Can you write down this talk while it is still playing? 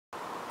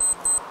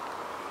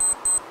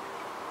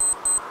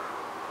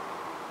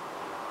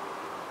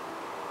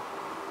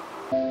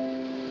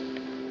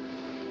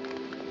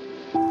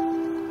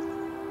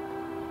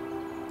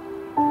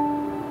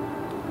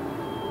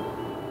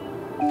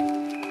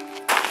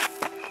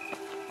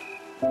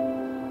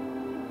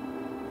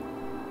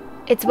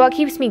It's what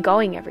keeps me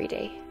going every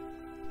day.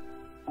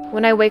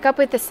 When I wake up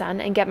with the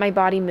sun and get my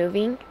body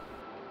moving,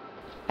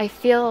 I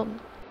feel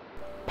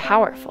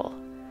powerful,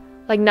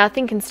 like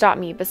nothing can stop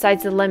me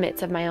besides the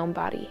limits of my own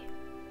body.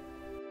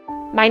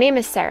 My name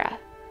is Sarah.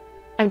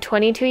 I'm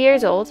 22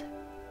 years old,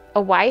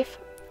 a wife,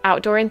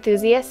 outdoor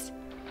enthusiast,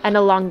 and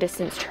a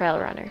long-distance trail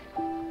runner.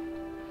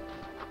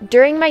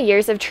 During my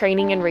years of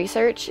training and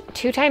research,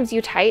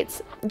 2xU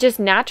tights just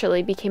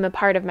naturally became a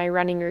part of my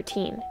running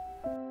routine.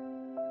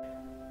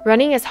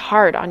 Running is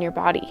hard on your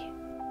body,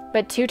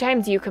 but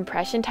 2xU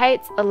compression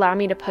tights allow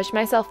me to push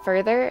myself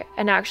further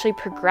and actually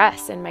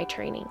progress in my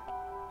training.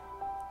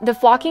 The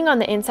flocking on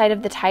the inside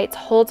of the tights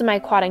holds my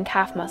quad and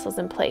calf muscles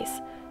in place,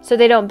 so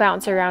they don't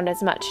bounce around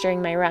as much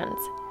during my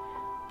runs.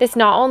 This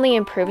not only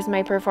improves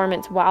my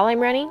performance while I'm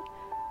running,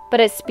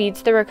 but it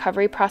speeds the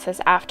recovery process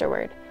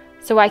afterward,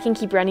 so I can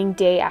keep running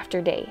day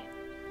after day.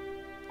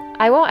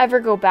 I won't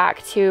ever go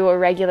back to a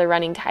regular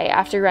running tight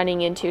after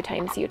running in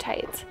 2xU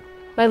tights.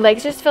 My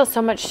legs just feel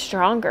so much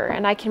stronger,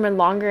 and I can run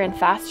longer and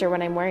faster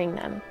when I'm wearing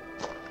them.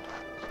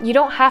 You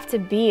don't have to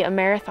be a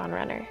marathon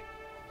runner.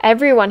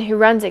 Everyone who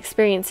runs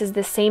experiences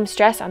the same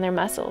stress on their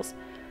muscles,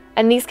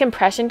 and these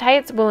compression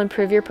tights will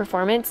improve your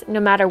performance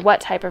no matter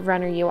what type of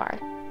runner you are.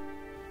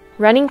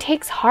 Running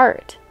takes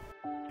heart.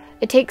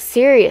 It takes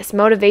serious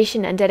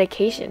motivation and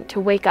dedication to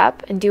wake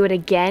up and do it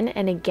again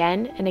and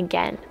again and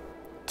again.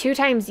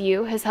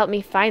 2xU has helped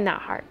me find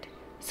that heart,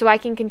 so I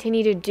can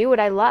continue to do what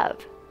I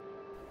love,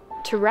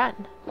 to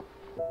run.